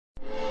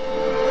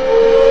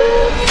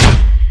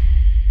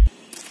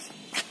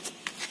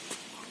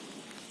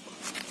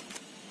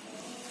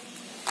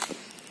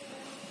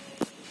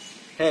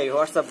Hey,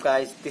 what's up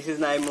guys, this is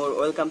Naimur.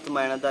 Welcome to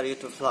my another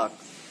YouTube vlog.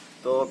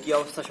 তো কি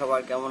অবস্থা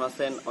সবার, কেমন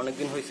আছেন?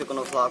 অনেকদিন হয়েছে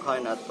কোনো vlog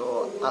হয় না, তো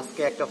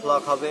আজকে একটা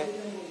vlog হবে।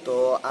 তো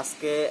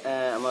আজকে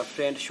আমার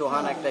ফ্রেন্ড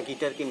সোহান একটা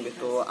গিটার কিনবে,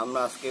 তো আমরা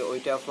আজকে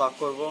ওইটা vlog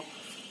করব।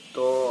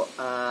 তো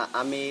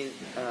আমি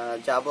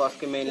যাব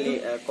আজকে মেইনলি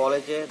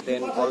কলেজে,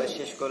 দেন কলেজ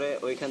শেষ করে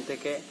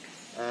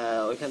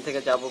ওইখান থেকে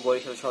যাব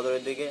বরিশাল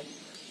সদরের দিকে।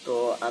 তো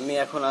আমি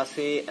এখন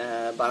আছি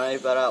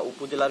বানারীপাড়া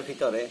উপজেলার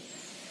ভিতরে।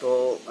 তো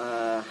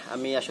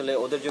আমি আসলে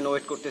ওদের জন্য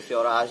ওয়েট করতেছি,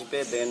 ওরা আসবে,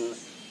 দেন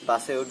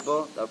বাসে উঠবো,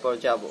 তারপর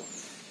যাব।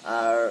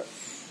 আর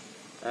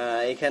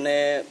এখানে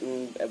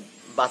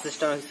বাস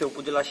স্ট্যান্ড হচ্ছে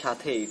উপজেলার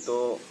সাথেই। তো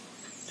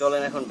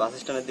চলেন এখন বাস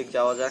স্ট্যান্ডের দিক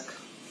যাওয়া যাক।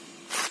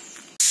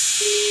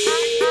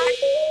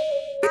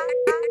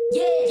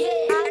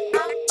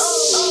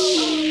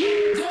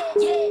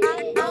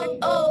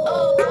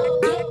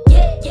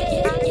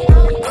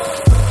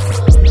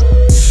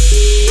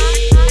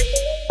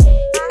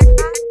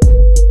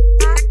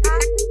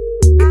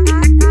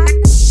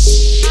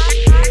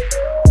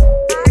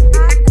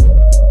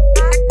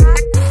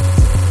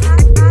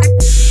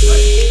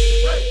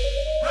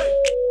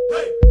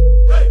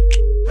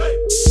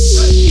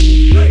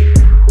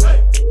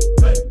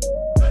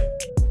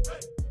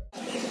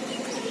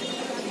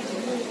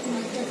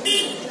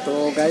 তো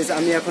গাইজ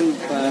আমি এখন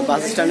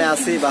বাস স্ট্যান্ডে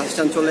আছি, বাস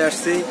স্ট্যান্ড চলে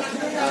আসছি।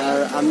 আর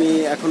আমি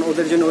এখন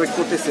ওদের জন্য ওয়েট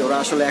করতেছি, ওরা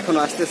আসলে এখনো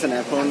আসতেছে না।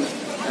 এখন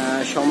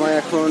সময়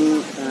এখন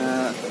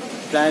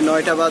প্রায়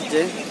 9টা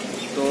বাজছে,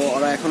 তো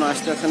ওরা এখনো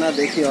আসতেছে না।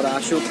 দেখি ওরা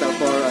আসুক,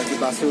 তারপর আর কি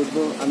বাসে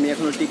উঠবো। আমি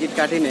এখনো টিকিট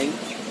কাটি নেই,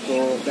 তো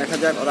দেখা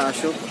যাক ওরা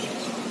আসুক।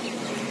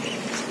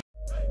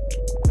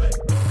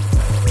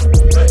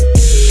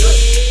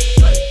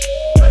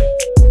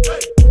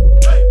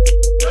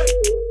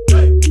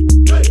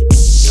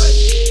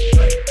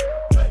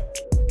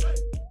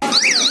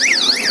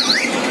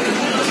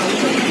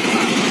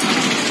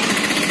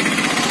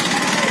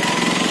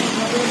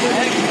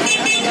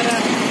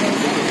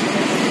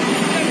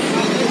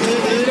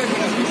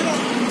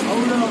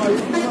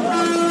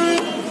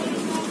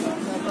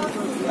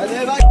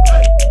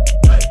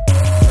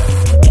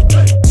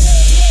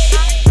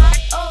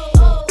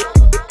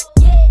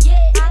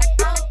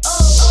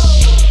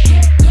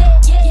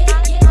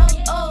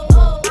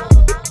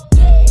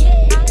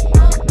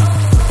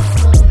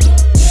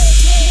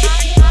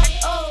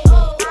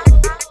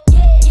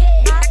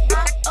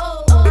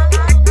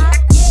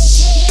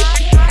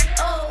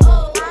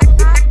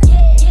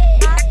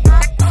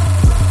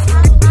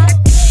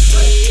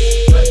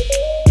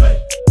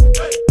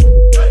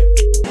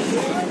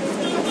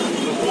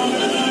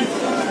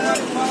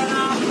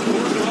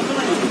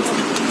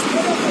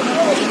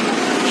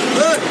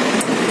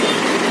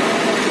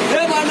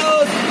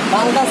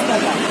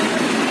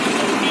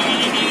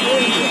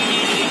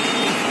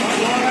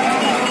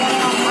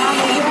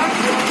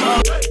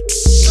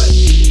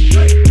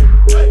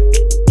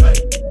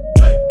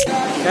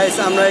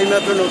 আমরা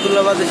এইমাত্র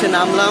নতুল্লাবাদ এসে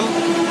নামলাম।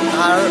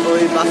 আর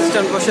ওই বাস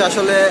স্ট্যান্ড বসে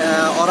আসলে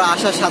ওরা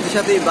আসার সাথে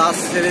সাথেই বাস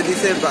ছেড়ে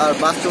দিছে,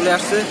 বাস চলে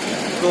আসছে।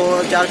 তো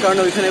যার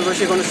কারণে ওইখানে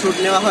বসে কোনো শ্যুট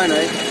নেওয়া হয়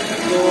নাই।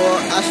 তো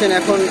আসেন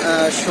এখন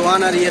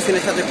সোহান আর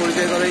ইয়াসিনের সাথে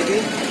পরিচয় করাই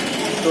দিই।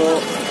 তো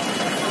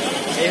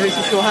এই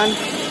হয়েছে সোহান,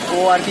 ও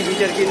আর কি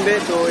গিটার কিনবে,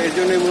 তো এর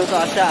জন্যই মূলত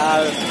আসা।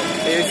 আর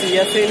এই হচ্ছে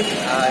ইয়াসিন।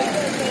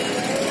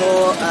 তো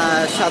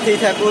সাথেই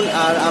থাকুন।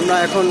 আর আমরা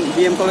এখন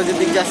বিএম কলেজের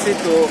দিক যাচ্ছি,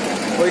 তো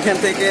ওইখান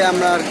থেকে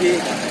আমরা আর কি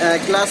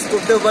ক্লাস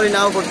করতেও পারি,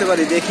 নাও করতে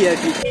পারি, দেখি আর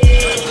কি।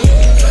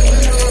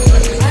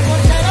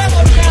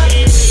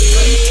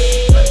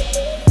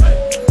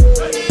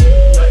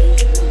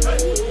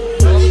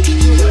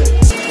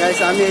 গাইস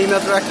আমি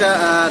এইমাত্র একটা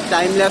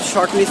টাইম ল্যাপস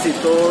শট নিছি,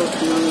 তো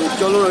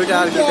চলুন ওইটা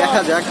আর কি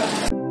দেখা যাক।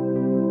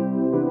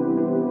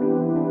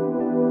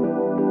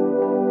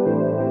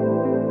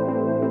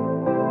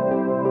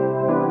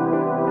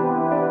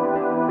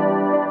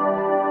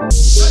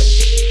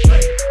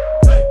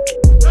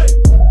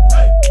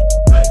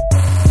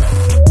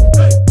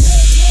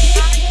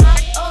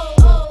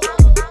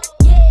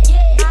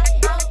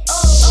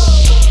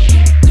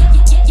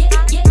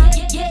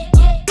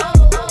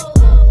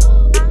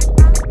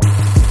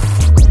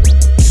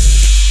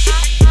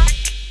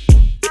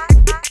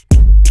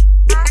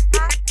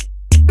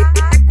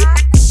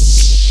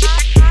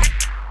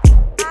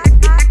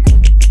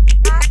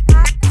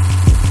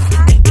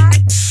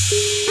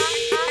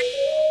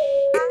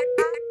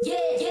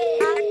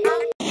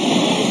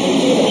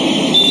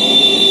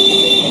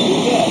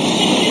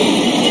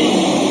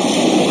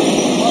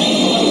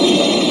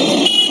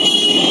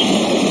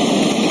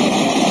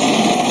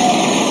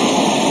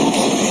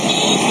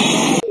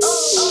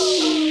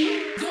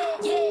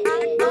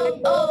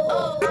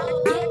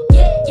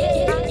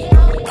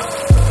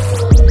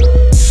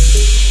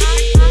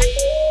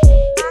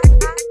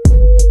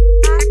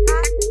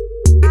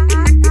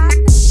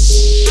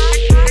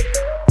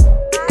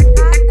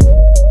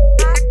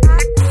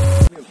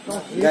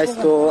 গাইস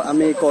তো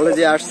আমি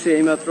কলেজে আসছি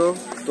এইমাত্র।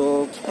 তো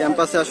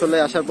ক্যাম্পাসে আসলে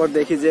আসার পর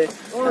দেখি যে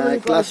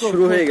ক্লাস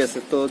শুরু হয়ে গেছে,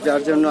 তো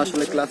যার জন্য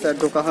আসলে ক্লাসে আর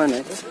ঢোকা হয় না।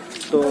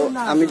 তো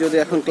আমি যদি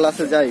এখন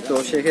ক্লাসে যাই তো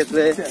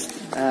সেক্ষেত্রে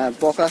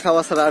বকা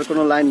খাওয়া ছাড়া আর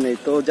কোনো লাইন নেই,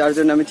 তো যার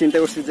জন্য আমি চিন্তা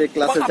করছি যে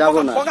ক্লাসে যাব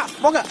না।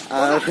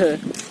 আর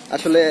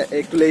আসলে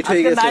একটু লেট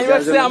হয়ে গেছে,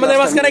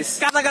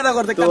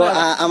 তো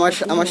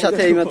আমার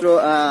সাথে এইমাত্র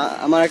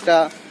আমার একটা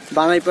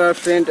বানাইপাড়ার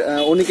ফ্রেন্ড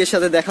অনিকের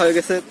সাথে দেখা হয়ে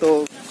গেছে, তো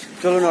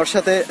চলুন ওর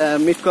সাথে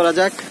মিট করা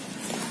যাক।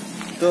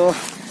 তো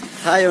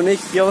হাই অনিক,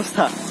 কি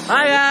অবস্থা?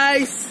 হাই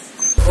গাইস,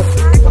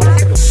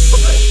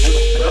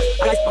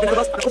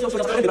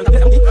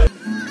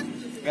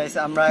 গাইস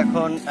আমরা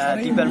এখন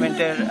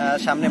ডিপার্টমেন্টের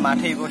সামনে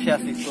মাঠেই বসে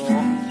আছি। তো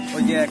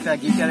ওই যে একটা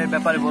গিটারের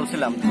ব্যাপারে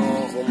বলছিলাম, তো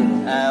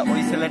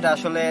ওই ছেলেটা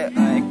আসলে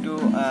একটু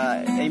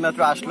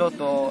এইমাত্র আসলো,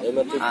 তো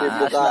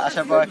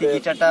আসার পর কি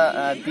গিটারটা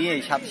দিয়ে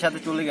সাথে সাথে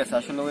চলে গেছে।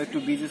 আসলে ও একটু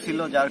বিজি ছিল,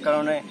 যার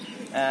কারণে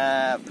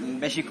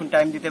বেশিক্ষণ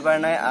টাইম দিতে পারে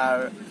নাই, আর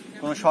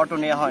কোনো শর্টও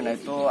নেওয়া হয় নাই।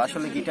 তো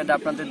আসলে গিটারটা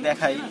আপনাদের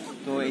দেখাই।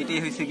 তো এটাই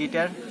হয়েছে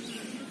গিটার।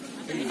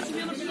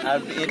 আর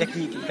এটা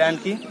কি ব্র্যান্ড,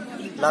 কি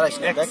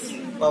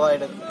বাবা,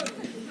 এটা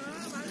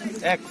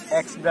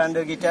এক্স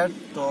ব্র্যান্ডের গিটার।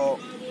 তো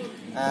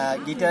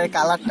গিটারের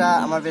কালারটা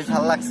আমার বেশ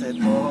ভালো লাগছে।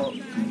 তো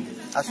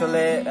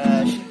আসলে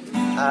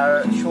আর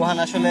সোহান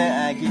আসলে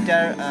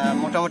গিটার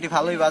মোটামুটি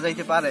ভালোই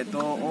বাজাইতে পারে,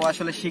 তো ও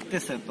আসলে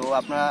শিখতেছে। তো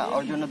আপনারা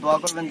ওর জন্য দোয়া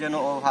করবেন যেন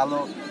ও ভালো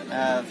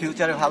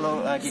ফিউচারে ভালো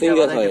গিটার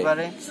বাজাইতে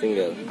পারে,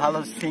 ভালো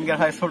সিঙ্গার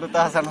হয়, ছোট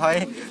তাহসান হয়।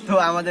 তো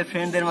আমাদের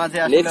ফ্রেন্ডদের মাঝে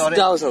আসলে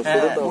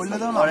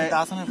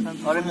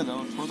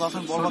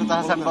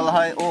তাহসান বলা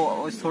হয়। ও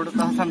ওই ছোট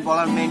তাহসান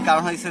বলার মেইন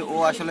কারণ হয়েছে ও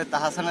আসলে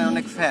তাহসানের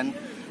অনেক ফ্যান,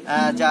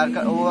 যার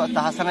ও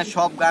তাহসানের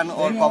সব গান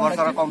ওর কভার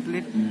করা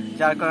কমপ্লিট,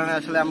 যার কারণে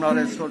আসলে আমরা ওর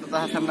ছোট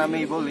তাহসান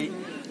নামেই বলি।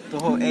 তো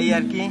এই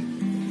আর কি।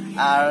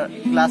 আর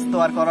ক্লাস তো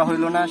আর করা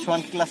হইলো না।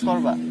 সোহান ক্লাস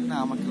করবা? না,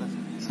 আমার ক্লাস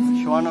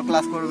সোহানও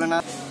ক্লাস করবে না।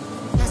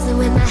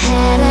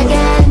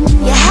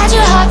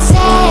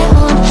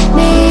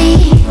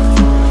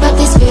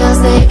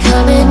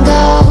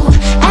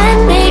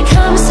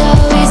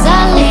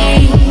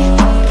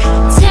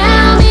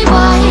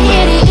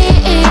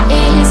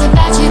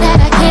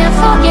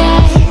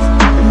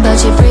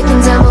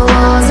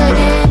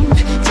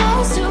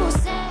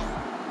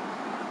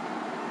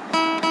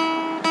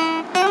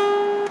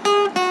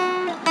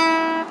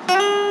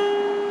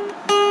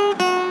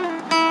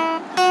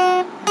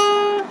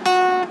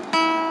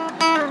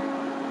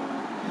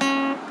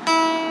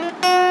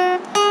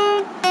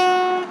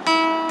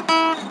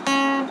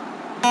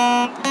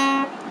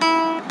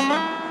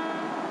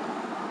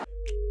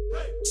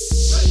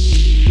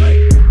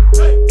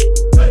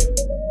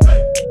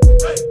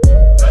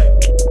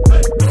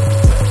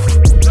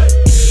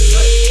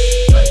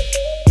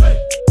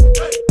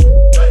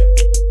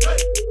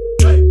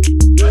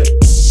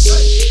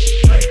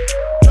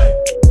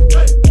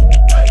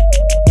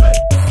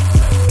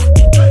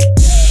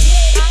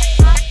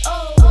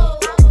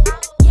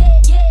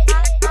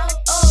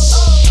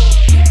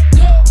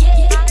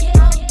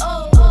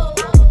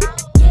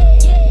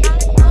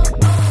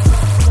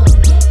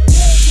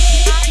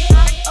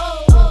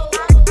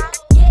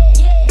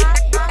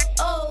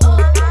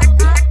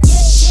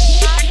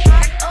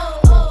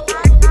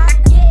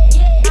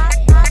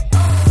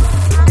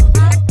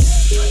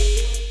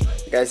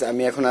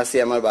 আমি এখন আছি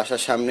আমার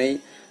বাসার সামনেই।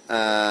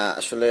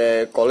 আসলে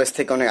কলেজ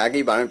থেকে অনেক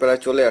আগেই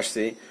বানারপাড়ায় চলে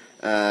আসছি।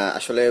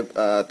 আসলে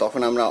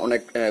তখন আমরা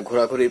অনেক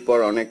ঘোরাঘুরির পর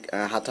অনেক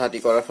হাঁটাহাঁটি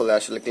করার ফলে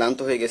আসলে ক্লান্ত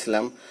হয়ে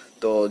গেছিলাম,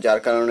 তো যার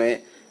কারণে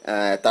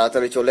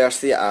তাড়াতাড়ি চলে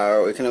আসছি। আর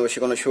ওইখানে বসে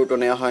কোনো শুটও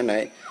নেওয়া হয়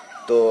নাই।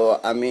 তো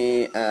আমি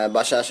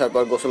বাসায় আসার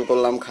পর গোসল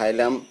করলাম,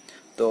 খাইলাম,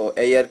 তো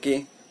এই আর কি।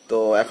 তো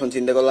এখন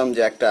চিন্তা করলাম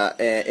যে একটা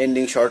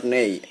এন্ডিং শট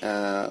নেই।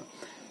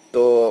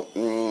 তো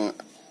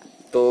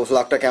তো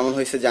ভ্লগটা কেমন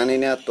হয়েছে জানি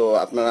না, তো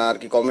আপনারা আর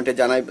কি কমেন্টে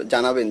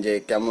জানাবেন যে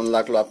কেমন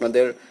লাগলো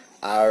আপনাদের।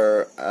 আর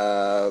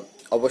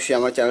অবশ্যই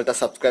আমার চ্যানেলটা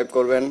সাবস্ক্রাইব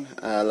করবেন,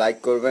 লাইক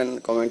করবেন,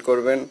 কমেন্ট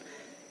করবেন।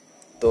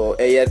 তো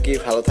এই আর কি,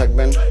 ভালো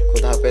থাকবেন,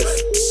 খুদা হাফেজ।